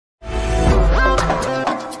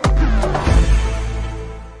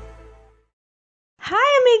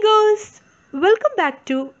back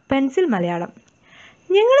to Pencil Malayalam.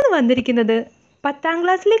 ഞങ്ങൾ വന്നിരിക്കുന്നത് 10ാം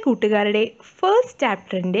ക്ലാസ്സിലെ കൂട്ടുകാരുടെ ഫസ്റ്റ്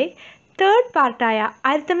ചാപ്റ്ററിൻ്റെ തേർഡ് പാർട്ടായ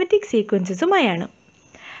അരിത്തമെറ്റിക് സീക്വൻസസുമായാണ്.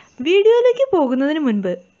 വീഡിയോയിലേക്ക് പോകുന്നതിന്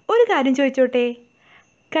മുൻപ് ഒരു കാര്യം ചോദിച്ചോട്ടെ,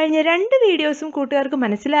 കഴിഞ്ഞ 2 വീഡിയോസും കൂട്ടുകാർക്ക്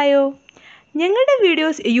മനസ്സിലായോ? ഞങ്ങളുടെ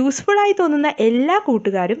വീഡിയോസ് യൂസ്ഫുള്ളായി തോന്നുന്ന എല്ലാ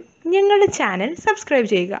കൂട്ടുകാരും ഞങ്ങളുടെ ചാനൽ സബ്സ്ക്രൈബ്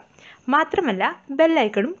ചെയ്യുക. മാത്രമല്ല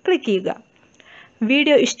ബെല്ലൈക്കണും ക്ലിക്ക് ചെയ്യുക.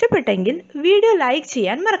 വീഡിയോ ഇഷ്ടപ്പെട്ടെങ്കിൽ വീഡിയോ ലൈക്ക്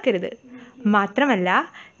ചെയ്യാൻ മറക്കരുത്. മാത്രമല്ല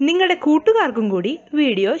നിങ്ങളുടെ കൂട്ടുകാർക്കും കൂടി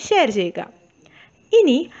വീഡിയോ ഷെയർ ചെയ്യുക.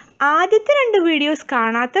 ഇനി ആദ്യത്തെ 2 വീഡിയോസ്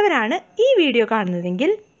കാണാത്തവരാണ് ഈ വീഡിയോ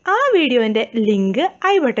കാണുന്നതെങ്കിൽ ആ വീഡിയോൻ്റെ ലിങ്ക്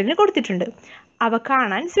ഐ ബട്ടണിൽ കൊടുത്തിട്ടുണ്ട്. അവ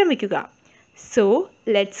കാണാൻ ശ്രമിക്കുക. So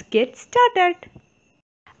let's get started.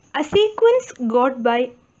 A sequence got by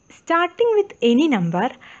starting with any number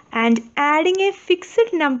and adding a fixed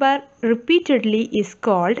number repeatedly is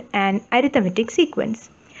called an arithmetic sequence.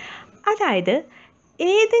 അതായത്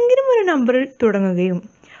ഏതെങ്കിലും ഒരു നമ്പറിൽ തുടങ്ങുകയും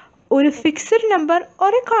ഒരു ഫിക്സഡ് നമ്പർ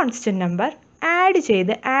ഒരു കോൺസ്റ്റൻറ്റ് നമ്പർ ആഡ്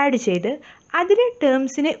ചെയ്ത് അതിലെ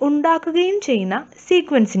ടേംസിനെ ഉണ്ടാക്കുകയും ചെയ്യുന്ന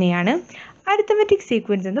സീക്വൻസിനെയാണ് അരിത്തമെറ്റിക്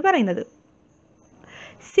സീക്വൻസ് എന്ന് പറയുന്നത്.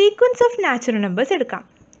 സീക്വൻസ് ഓഫ് നാച്ചുറൽ നമ്പേഴ്സ് എടുക്കാം.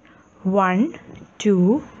 1, 2,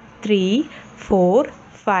 3, 4,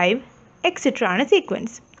 5 എക്സെട്ര ആണ്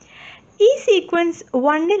സീക്വൻസ്. ഈ സീക്വൻസ്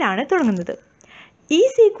 1ലാണ് തുടങ്ങുന്നത്. ഈ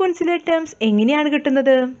സീക്വൻസിലെ ടേംസ് എങ്ങനെയാണ്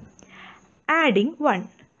കിട്ടുന്നത്? ആഡിങ് 1,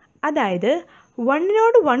 അതായത്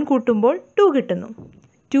 1നോട് 1 കൂട്ടുമ്പോൾ 2 കിട്ടുന്നു,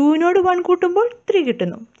 2നോട് 1 കൂട്ടുമ്പോൾ 3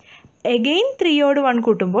 കിട്ടുന്നു, എഗെയിൻ 3യോട് 1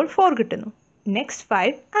 കൂട്ടുമ്പോൾ 4 കിട്ടുന്നു, നെക്സ്റ്റ്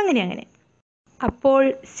 5, അങ്ങനെ. അപ്പോൾ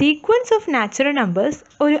സീക്വൻസ് ഓഫ് നാച്ചുറൽ നമ്പേഴ്സ്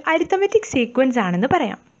ഒരു അരിത്തമെറ്റിക് സീക്വൻസ് ആണെന്ന്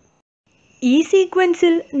പറയാം. ഈ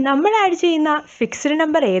സീക്വൻസിൽ നമ്മൾ ആഡ് ചെയ്യുന്ന ഫിക്സ്ഡ്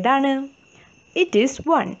നമ്പർ ഏതാണ്? It is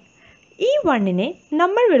 1. ഈ 1നെ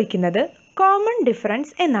നമ്മൾ വിളിക്കുന്നത് കോമൺ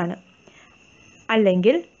ഡിഫറൻസ് എന്നാണ്,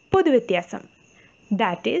 അല്ലെങ്കിൽ പൊതുവ്യത്യാസം.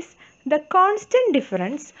 That is the constant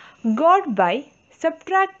difference got by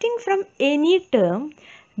subtracting from any term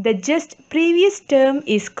the just previous term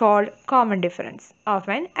is called common difference of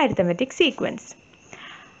an arithmetic sequence.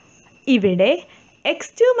 ഇവിടെ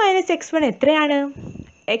x2 - x1 എത്രയാണ്?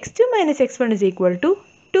 x2 - x1 is equal to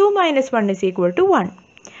 2 - 1 is equal to 1.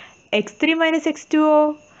 x3 - x2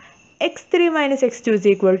 x3 - x2 is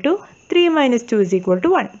equal to 3 - 2 is equal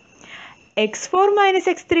to 1. x4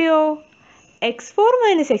 - x3 x4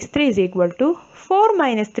 - x3 is equal to 4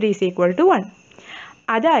 - 3 is equal to 1.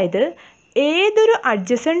 അതായത് ഏതൊരു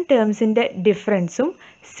adjacent ടേംസിൻ്റെ ഡിഫറൻസും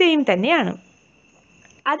same തന്നെയാണ്.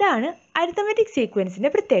 അതാണ് arithmetic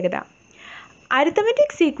സീക്വൻസിൻ്റെ പ്രത്യേകത.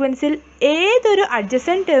 Arithmetic സീക്വൻസിൽ ഏതൊരു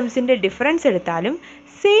adjacent ടേംസിൻ്റെ difference എടുത്താലും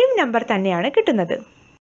same number തന്നെയാണ് കിട്ടുന്നത്.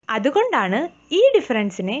 അതുകൊണ്ടാണ് ഈ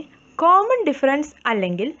ഡിഫറൻസിനെ കോമൺ ഡിഫറൻസ്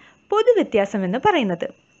അല്ലെങ്കിൽ പൊതുവ്യത്യാസം എന്ന് പറയുന്നത്.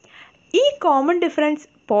 ഈ കോമൺ ഡിഫറൻസ്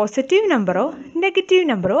പോസിറ്റീവ് നമ്പറോ നെഗറ്റീവ്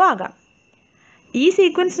നമ്പറോ ആകാം. ഈ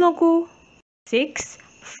സീക്വൻസ് നോക്കൂ. 6,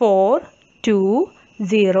 4, 2,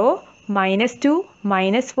 0, -2,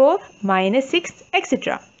 -4, -6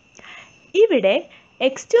 എക്സെട്ര. ഇവിടെ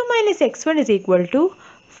x2 - x1 is equal to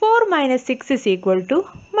 4 - 6 is equal to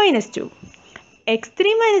 -2.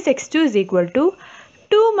 x3 - x2 is equal to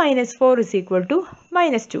 2 - 4 is equal to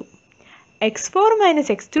 -2. x4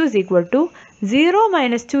 - x2 is equal to 0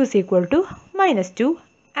 - 2 is equal to -2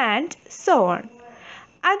 and so on.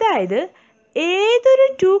 അതായത് ഏതൊരു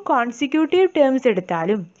 2 consecutive terms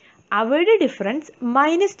എടുത്താലും അവയുടെ difference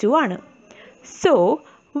 -2 ആണ്. So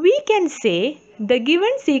we can say the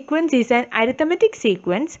given sequence is an arithmetic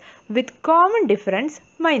sequence with common difference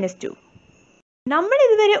 -2. നമ്മൾ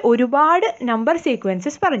ഇതുവരെ ഒരുപാട് number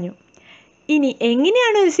sequences പറഞ്ഞു. ഇനി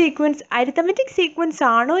എങ്ങനെയാണ് ഒരു സീക്വൻസ് അരിത്തമെറ്റിക് സീക്വൻസ്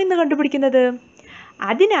ആണോ എന്ന് കണ്ടുപിടിക്കുന്നത്?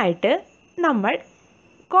 അതിനായിട്ട് നമ്മൾ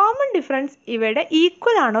കോമൺ ഡിഫറൻസ് ഇവയുടെ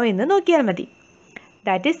ഈക്വൽ ആണോ എന്ന് നോക്കിയാൽ മതി.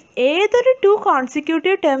 ദാറ്റ് ഈസ് ഏതൊരു 2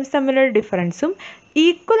 കോൺസിക്യൂട്ടീവ് ടേംസ് തമ്മിലുള്ള ഡിഫറൻസും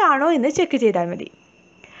ഈക്വൽ ആണോ എന്ന് ചെക്ക് ചെയ്താൽ മതി.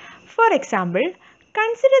 For example,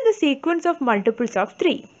 consider the sequence of multiples of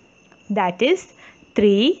 3. That is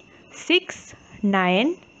 3, 6,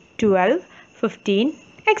 9, 12, 15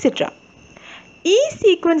 etc. ഈ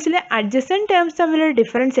സീക്വൻസിലെ അഡ്ജസൻറ്റ് ടേംസ് തമ്മിലുള്ള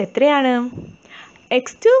ഡിഫറൻസ് എത്രയാണ്?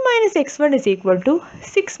 x2 - x1 is equal to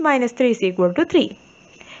 6 - 3 is equal to 3.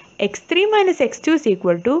 x3 - x2 is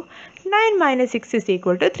equal to 9 - 6 is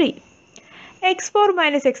equal to 3. x4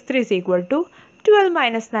 - x3 is equal to 12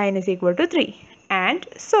 - 9 is equal to 3 and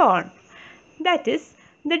so on. That is,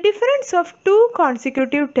 the difference of 2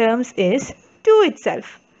 consecutive terms is 2 itself.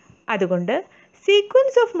 അതുകൊണ്ട്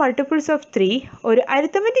sequence of multiples of 3 ഒരു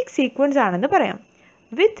arithmetic sequence ആണെന്ന് പറയാം,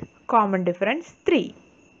 വിത്ത് common difference 3.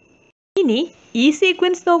 ഇനി ഈ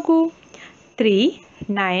sequence നോക്കൂ. 3,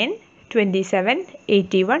 9, 27,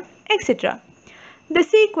 81 etc. The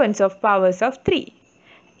sequence of powers of 3.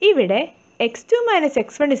 ഇവിടെ x2 minus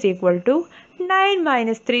x1 is equal to 9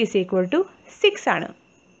 minus 3 is equal to 6 ആണ്.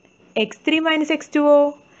 x3 minus x2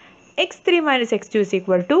 x3 minus x2 is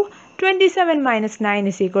equal to 27 minus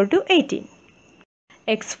 9 is equal to 18.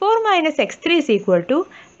 x4 minus x3 is equal to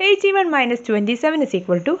 81 minus 27 is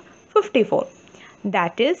equal to 54.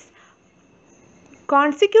 That is,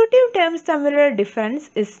 consecutive terms തമ്മിലുള്ള difference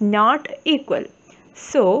is not equal.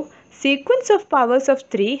 So, sequence of powers of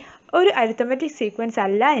 3 ഒരു arithmetic sequence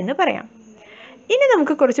അല്ല എന്ന് പറയാം. ഇനി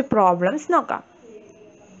നമുക്ക് കുറച്ച് problems നോക്കാം.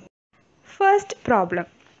 First problem.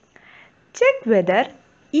 Check whether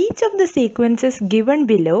each of the sequences given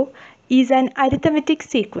below is an arithmetic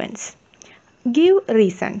sequence. Give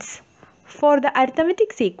reasons. For the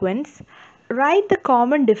arithmetic sequence, write the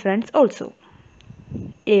common difference also.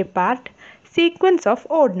 A part, sequence of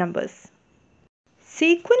odd numbers.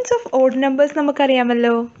 Sequence of odd numbers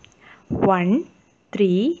നമുക്കറിയാമല്ലോ. 1,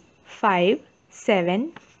 3, 5, 7,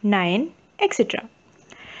 9, etc.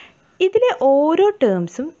 ഇതിലെ ഓരോ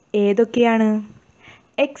ടേംസും ഏതൊക്കെയാണ്?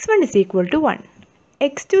 x1 is equal to 1,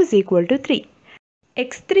 x2 is equal to 3,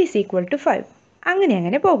 x3 is equal to 5.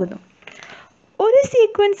 അങ്ങനെ പോകുന്നു. ഒരു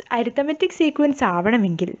sequence arithmetic sequence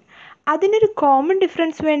ആവണമെങ്കിൽ അതിനൊരു common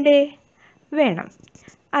difference വേണ്ടേ? വേണം.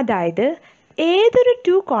 അതായത് ഏതൊരു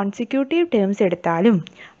 2 കോൺസിക്യൂട്ടീവ് ടേംസ് എടുത്താലും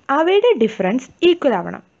അവയുടെ ഡിഫറൻസ് ഈക്വൽ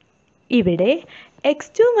ആവണം. ഇവിടെ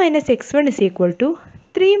x2 minus x1 is equal to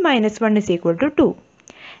 3 minus 1 is equal to 2.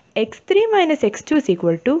 x3 minus x2 is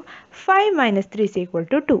equal to 5 minus 3 is equal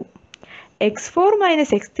to 2. x4 minus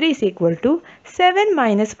x3 is equal to 7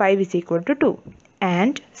 minus 5 is equal to 2.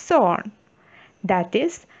 And so on. That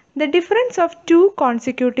is, the difference of 2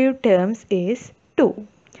 consecutive terms is 2.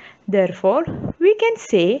 Therefore, we can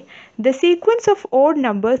say the sequence of odd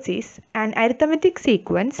numbers is an arithmetic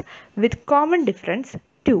sequence with common difference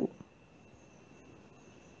 2.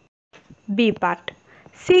 B part.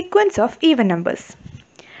 Sequence of even numbers.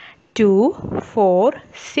 2, 4,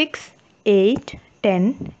 6, 8, 10,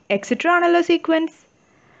 etc. ആണല്ലോ sequence.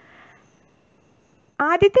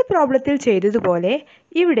 ആദ്യത്തെ പ്രോബ്ലത്തിൽ ചെയ്തതുപോലെ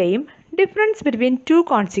ഇവിടെയും difference between 2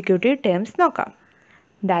 consecutive terms നോക്കാം.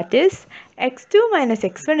 That is x2 minus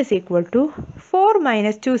x1 is equal to 4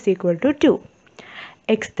 minus 2 is equal to 2.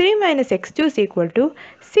 x3 minus x2 is equal to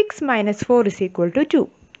 6 minus 4 is equal to 2.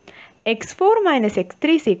 x4 minus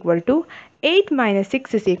x3 is equal to 8 minus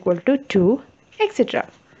 6 is equal to 2, etc.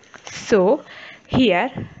 So, here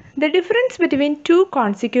the difference between 2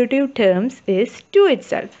 consecutive terms is 2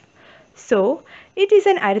 itself. So, it is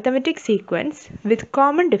an arithmetic sequence with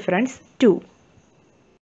common difference 2.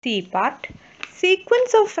 C part.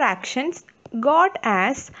 Sequence of fractions got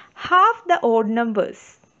as half the odd numbers.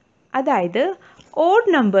 അതായത് odd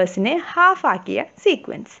numbers-നെ half ആക്കിയ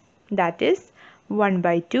sequence. That is 1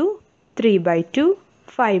 by 2, 3 by 2,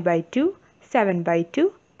 5 by 2, 7 by 2,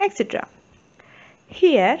 etc.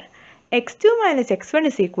 Here, x2 minus x1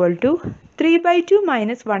 is equal to 3 by 2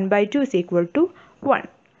 minus 1 by 2 is equal to 1.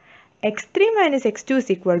 x3 minus x2 is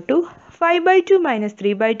equal to 5 by 2 minus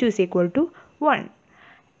 3 by 2 is equal to 1.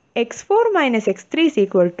 x4 minus x3 is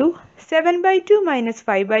equal to 7 by 2 minus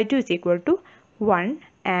 5 by 2 is equal to 1,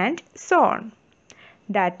 and so on.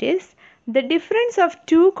 That is, the difference of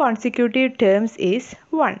 2 consecutive terms is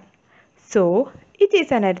 1. So, it is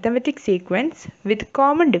an arithmetic sequence with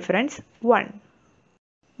common difference 1.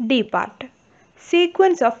 D part.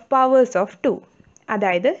 Sequence of powers of 2.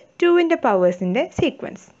 അതായത് 2ൻ്റെ പവേഴ്സിൻ്റെ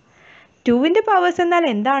sequence. 2ൻ്റെ powers എന്നാൽ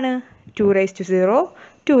എന്താണ്? 2 raised to 0,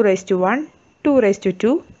 2 raised to 1, 2 raised to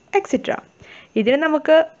 2, etc. ഇതിന്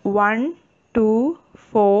നമുക്ക് 1, 2,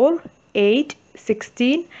 4, 8,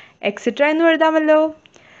 16, etc. എന്ന് എഴുതാമല്ലോ.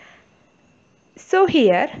 So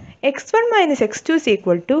here x1 minus x2 is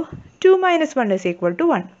equal to 2 minus 1 is equal to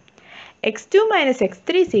 1. x2 minus x3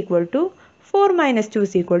 is equal to 4 minus 2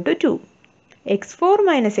 is equal to 2. x4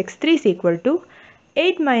 minus x3 is equal to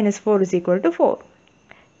 8 minus 4 is equal to 4.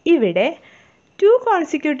 ഇവിടെ 2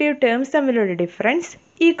 consecutive terms തമ്മിലുള്ള difference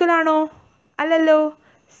equal ആണോ? അല്ലല്ലോ.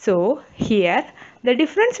 So here the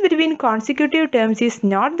difference between consecutive terms is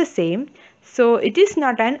not the same, so it is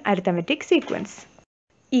not an arithmetic sequence.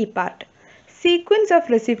 E part. Sequence of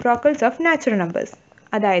reciprocals of natural numbers.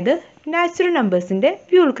 അതായത് natural നമ്പേഴ്സിൻ്റെ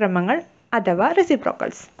വ്യൂൾക്രമങ്ങൾ അഥവാ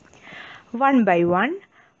reciprocals. 1 by 1,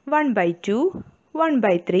 1 by 2, 1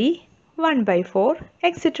 by 3, 1 by 4,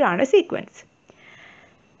 etc. ആണ് sequence.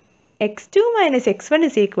 x2 minus x1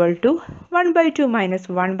 is equal to 1 by 2 minus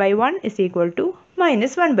 1 by 1 is equal to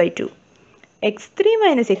minus 1 by 2. x3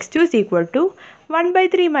 minus x2 is equal to 1 by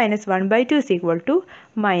 3 minus 1 by 2 is equal to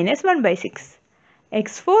minus 1 by 6.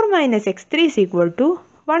 x4 minus x3 is equal to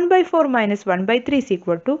 1 by 4 minus 1 by 3 is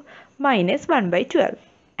equal to minus 1 by 12,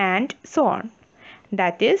 and so on.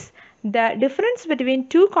 That is, the difference between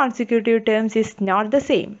two consecutive terms is not the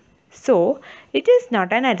same. So, it is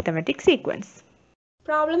not an arithmetic sequence.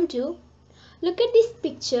 Problem 2. Look at these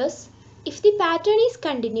pictures. If the pattern is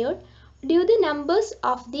continued, do the numbers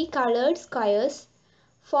of the colored squares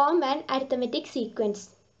form an arithmetic sequence?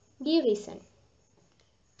 Give reason.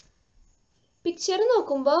 Picture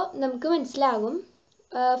നോക്കുമ്പോൾ നമുക്ക് മനസ്സിലാകും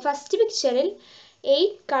first പിക്ചറിൽ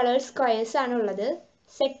 8 coloured squares ആണുള്ളത്,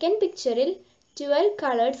 second പിക്ചറിൽ 12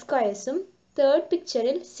 coloured സ്ക്വയേഴ്സും third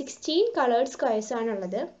പിക്ചറിൽ 16 coloured സ്ക്വയേഴ്സും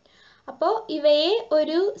ആണുള്ളത്. അപ്പോൾ ഇവയെ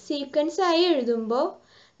ഒരു സീക്വൻസ് ആയി എഴുതുമ്പോൾ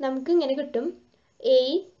നമുക്ക് ഇങ്ങനെ കിട്ടും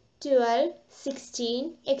 8, 12, 16,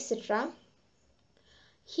 etc.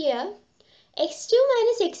 Here x2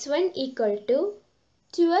 minus x1 equal to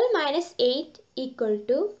 12 minus 8 equal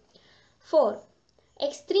to 4.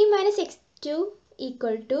 x3 minus x2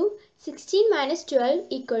 equal to 16 minus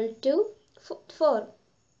 12 equal to 4.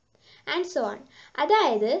 And so on.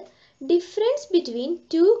 അതായത് difference between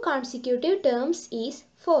two consecutive terms is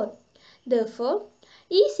 4. Therefore,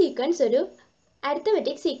 ഈ sequence ഒരു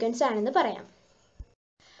arithmetic sequence ആണെന്ന് പറയാം.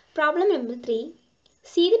 Problem number 3.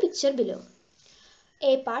 See the picture below.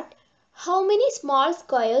 A part. How many small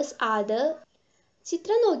squares are there?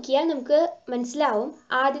 ചിത്രം നോക്കിയാൽ നമുക്ക് മനസ്സിലാവും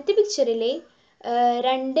ആദ്യത്തെ പിക്ചറിലെ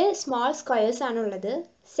 2 സ്മോൾ സ്ക്വയേഴ്സ് ആണുള്ളത്,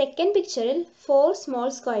 സെക്കൻഡ് പിക്ചറിൽ 4 സ്മോൾ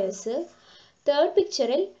സ്ക്വയേഴ്സ്, തേർഡ്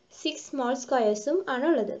പിക്ചറിൽ 6 സ്മോൾ സ്ക്വയേഴ്സും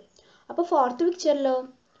ആണുള്ളത്. അപ്പോൾ ഫോർത്ത് പിക്ചറിലോ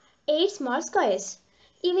 8 സ്മോൾ സ്ക്വയേഴ്സ്.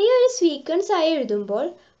 ഇവയെ ഒരു സീക്വൻസ് ആയി എഴുതുമ്പോൾ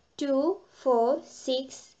 2, 4,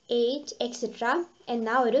 6, 8, etc. എന്ന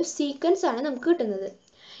ഒരു സീക്വൻസ് ആണ് നമുക്ക് കിട്ടുന്നത്.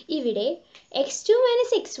 ഇവിടെ x2 minus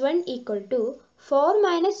x1 equal to 4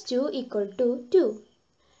 minus 2 equal to 2.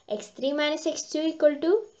 x3 minus x2 equal to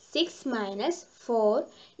 6 minus 4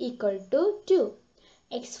 equal to 2.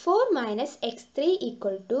 x4 minus x3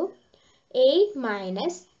 equal to 8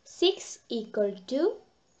 minus 6 equal to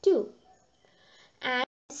 2. And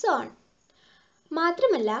so on.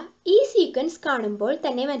 മാത്രമല്ല ഈ സീക്വൻസ് കാണുമ്പോൾ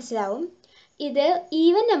തന്നെ മനസ്സിലാവും ഇത്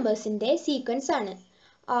ഈവൻ നമ്പേഴ്സിൻ്റെ സീക്വൻസ് ആണ്,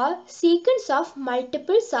 or sequence of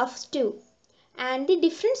multiples of 2, and the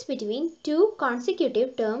difference between two consecutive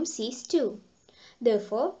terms is 2.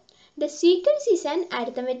 Therefore, the sequence is an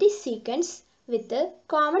arithmetic sequence with a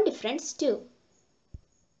common difference 2.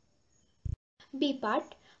 B part.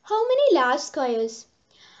 How many large squares?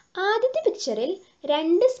 ആദ്യത്തെ പിക്ചറിൽ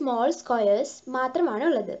 2 small squares മാത്രമാണ്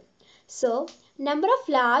ഉള്ളത്. So, number of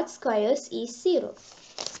large squares is 0.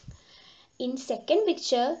 In second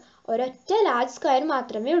picture, ഒരൊറ്റ large square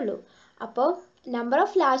മാത്രമേ ഉള്ളൂ. അപ്പോൾ number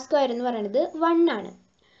of large square എന്ന് പറയുന്നത് 1 ആണ്.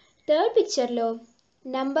 Third പിക്ചറിലോ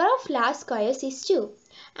number of large squares is 2.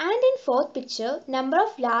 And in fourth picture number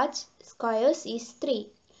of large squares is 3.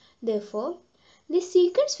 Therefore, the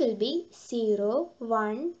sequence will be 0,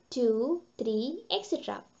 1, 2, 3,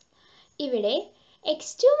 etc. ഇവിടെ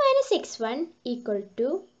x2 minus x1 equal to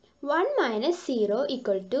 1 minus 0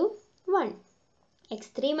 equal to 1.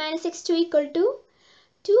 x3 minus x2 equal to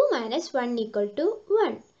 2 minus 1 equal to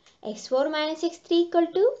 1. x4 minus x3 equal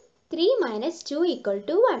to 3 minus 2 equal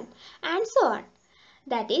to 1. And so on.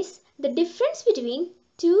 That is, the difference between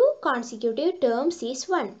two consecutive terms is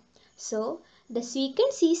 1. So, the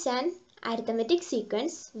sequence is an arithmetic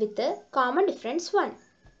sequence with a common difference 1.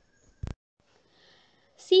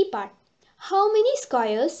 C part. How many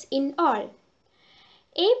squares in all?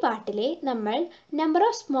 A പാർട്ടിലെ നമ്മൾ number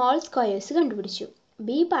of small squares കണ്ടുപിടിച്ചു.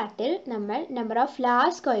 B പാർട്ടിൽ നമ്മൾ number of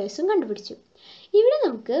large സ്ക്വയേഴ്സും കണ്ടുപിടിച്ചു. ഇവിടെ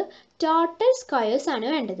നമുക്ക് total squares ആണ്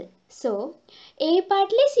വേണ്ടത്. So A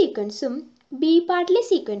പാർട്ടിലെ സീക്വൻസും B പാർട്ടിലെ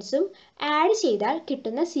സീക്വൻസും add ചെയ്താൽ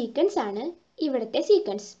കിട്ടുന്ന സീക്വൻസ് ആണ് ഇവിടുത്തെ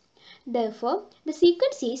sequence. Therefore, the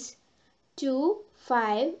sequence is 2,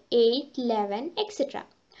 5, 8, 11, etc.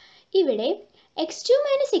 ഇവിടെ x2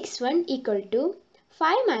 minus x1 equal to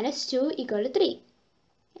 5 minus 2 equal to 3.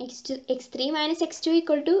 x3 minus x2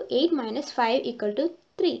 equal to 8 minus 5 equal to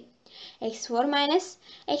 3. x4 minus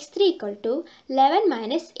x3 equal to 11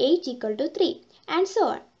 minus 8 equal to 3. And so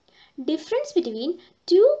on. Difference between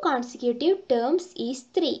two consecutive terms is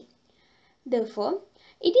 3. Therefore,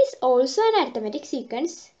 it is also an arithmetic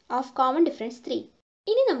sequence of common difference 3.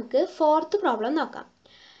 ഇനി നമുക്ക് fourth problem നോക്കാം.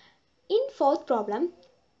 In fourth problem,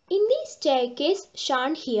 in the staircase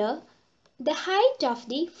shown here, the height of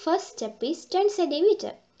the first step is 10 cm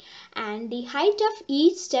and the height of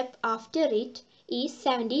each step after it is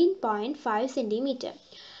 17.5 cm.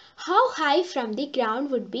 How high from the ground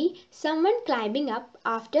would be someone climbing up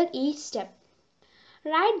after each step?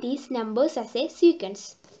 Write these numbers as a sequence.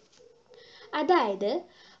 അതായത്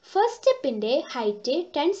first സ്റ്റെപ്പിൻ്റെ height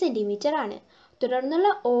 10 cm ആണ്. തുടർന്നുള്ള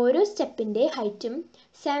ഓരോ സ്റ്റെപ്പിൻ്റെ ഹൈറ്റും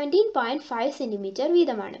 17.5 cm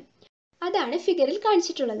വീതമാണ്. അതാണ് ഫിഗറിൽ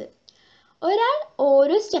കാണിച്ചിട്ടുള്ളത്. ഒരാൾ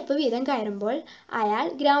ഓരോ സ്റ്റെപ്പ് വീതം കയറുമ്പോൾ അയാൾ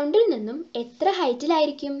ഗ്രൗണ്ടിൽ നിന്നും എത്ര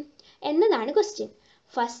ഹൈറ്റിലായിരിക്കും എന്നതാണ് ക്വസ്റ്റ്യൻ.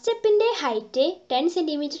 ഫസ്റ്റ് സ്റ്റെപ്പിൻ്റെ ഹൈറ്റ് 10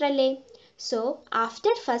 സെൻറ്റിമീറ്റർ അല്ലേ? So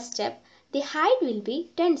after first step the height will be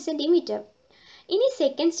 10 centimetre. ഇനി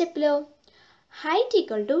second സ്റ്റെപ്പിലോ? Height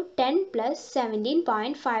equal to 10 plus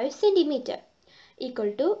 17.5 centimetre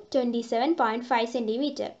equal to 27.5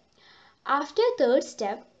 centimetre. After third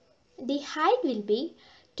step the height will be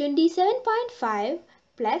 27.5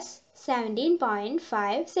 plus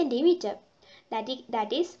 17.5 centimeter.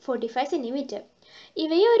 That is 45 centimeter.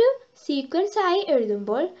 ഇവയെ ഒരു sequence ആയി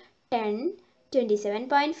എഴുതുമ്പോൾ 10,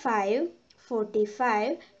 27.5, 45,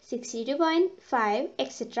 62.5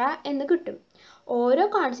 etcetera എന്ന് കിട്ടും. ഓരോ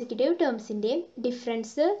consecutive ടേംസിൻ്റെ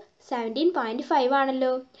difference 17.5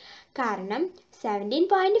 ആണല്ലോ. കാരണം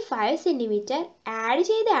 17.5 സെൻറ്റിമീറ്റർ ആഡ്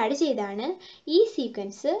ചെയ്താണ് ഈ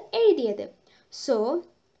സീക്വൻസ് എഴുതിയത്. So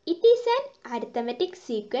it is an arithmetic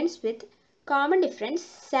sequence with common difference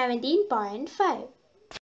 17.5.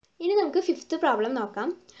 ഇനി നമുക്ക് ഫിഫ്ത്ത് പ്രോബ്ലം നോക്കാം.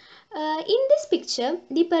 In this picture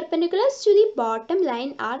the പെർപെൻഡിക്കുലർസ് to the bottom line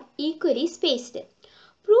are equally spaced.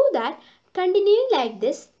 Prove that continuing like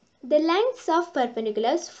this the lengths of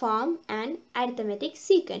perpendiculars form an arithmetic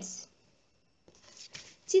sequence.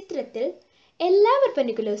 ചിത്രത്തിൽ എല്ലാ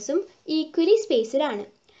പെർപെൻഡിക്കുലേഴ്സും equally spaced ആണ്.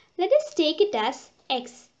 Let us take it as x.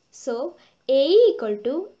 So AE equal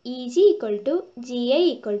to EG equal to GI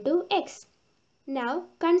equal to x. Now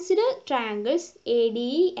consider triangles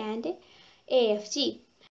ADE and AFG.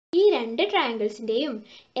 ഈ രണ്ട് ട്രയാങ്കിൾസിൻ്റെയും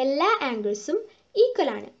എല്ലാ ആംഗിൾസും equal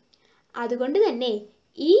ആണ്. അതുകൊണ്ട് തന്നെ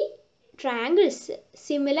ഈ ട്രയാങ്കിൾസ്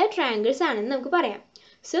സിമിലർ ട്രയാങ്കിൾസ് ആണെന്ന് നമുക്ക് പറയാം.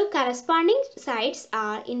 So corresponding sides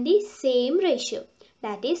are in the same ratio.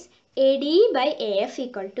 That is ADE by AF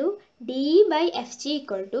equal to DE by FG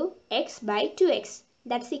equal to x by 2x.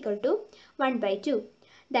 That's equal to 1 by 2.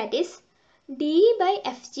 That is DE by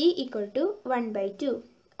FG equal to 1 by 2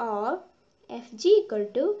 or FG equal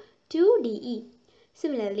to 2DE.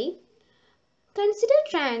 Similarly, consider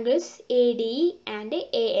triangles ADE and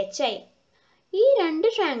AHI. ഈ രണ്ട്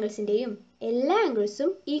ട്രയാങ്കിൾസിൻ്റെയും എല്ലാ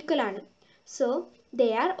ആംഗിൾസും equal ആണ്. So they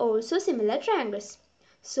are also similar triangles.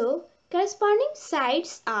 So corresponding sides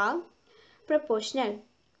are proportional.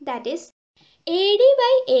 That is AD by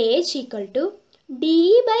AH equal to DE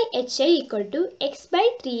by HI equal to x by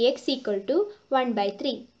 3x equal to 1 by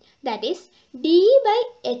 3. That is DE by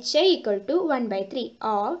HI equal to 1 by 3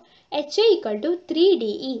 or HI equal to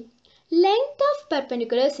 3DE. Length of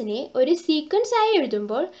പെർപെൻഡിക്കുലേഴ്സിനെ ഒരു sequence ആയി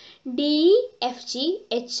എഴുതുമ്പോൾ DE, FG,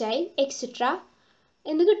 HI etcetera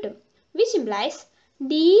എന്ന് കിട്ടും. Which implies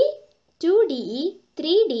DE, 2DE,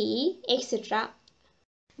 3DE etc.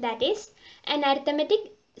 That is an arithmetic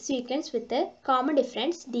sequence with a common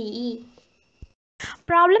difference DE.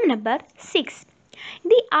 Problem number 6.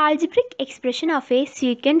 The algebraic expression of a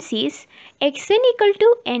sequence is xn equal to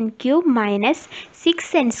n cube minus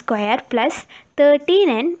 6n square plus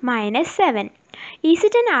 13n minus 7. Is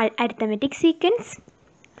it an arithmetic sequence?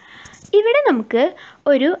 ഇവിടെ നമുക്ക്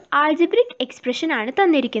ഒരു algebraic expression ആണ്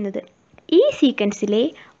തന്നിരിക്കുന്നത്. ഈ സീക്വൻസിലെ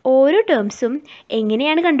ഓരോ ടേംസും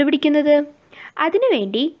എങ്ങനെയാണ് കണ്ടുപിടിക്കുന്നത്?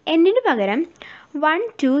 അതിനുവേണ്ടി എന്നിന് പകരം 1,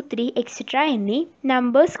 2, 3 എക്സെട്ര എന്നീ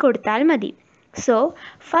നമ്പേഴ്സ് കൊടുത്താൽ മതി. So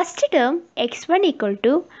first term x1 equal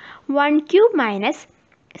to 1 cube minus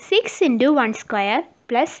 6 into 1 square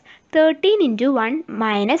plus 13 into 1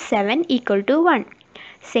 minus 7 equal to 1.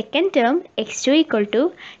 Second term x2 equal to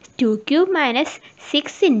 2 cube minus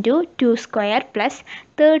 6 into 2 square plus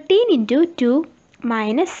 13 into 2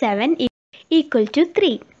 minus 7 equal to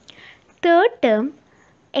 3. Third term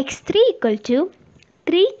x3 equal to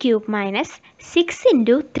 3 cube minus 6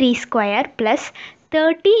 into 3 square plus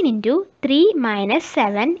 13 into 3 minus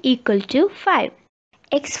 7 equal to 5.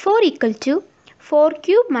 x4 equal to 4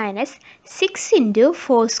 cube minus 6 into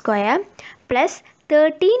 4 square plus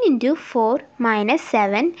 13 into 4 minus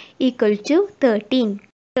 7 equal to 13.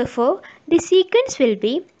 Therefore, the sequence will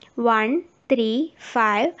be 1, 3,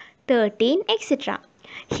 5, 13 etc.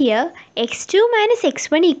 Here x2 minus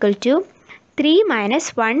x1 equal to 3 minus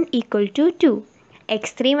 1 equal to 2.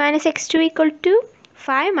 x3 minus x2 equal to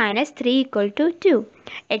 5 minus 3 equal to 2.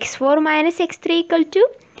 x4 minus x3 equal to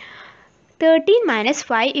 13 minus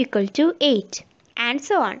 5 equal to 8 and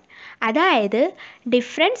so on. അതായത്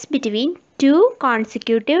difference between two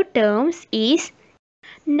consecutive terms is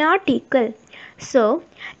not equal. So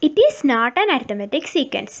it is not an arithmetic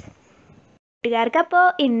sequence. കൂട്ടുകാർക്ക് അപ്പോൾ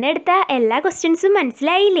ഇന്നെടുത്ത എല്ലാ ക്വസ്റ്റ്യൻസും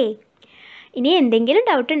മനസ്സിലായില്ലേ? ഇനി എന്തെങ്കിലും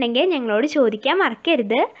doubt ഉണ്ടെങ്കിൽ ഞങ്ങളോട് ചോദിക്കാൻ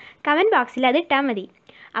മറക്കരുത്. കമൻറ്റ് ബോക്സിൽ അത് ഇട്ടാൽ മതി.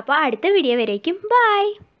 അപ്പോൾ അടുത്ത വീഡിയോ വരേക്കും ബൈ.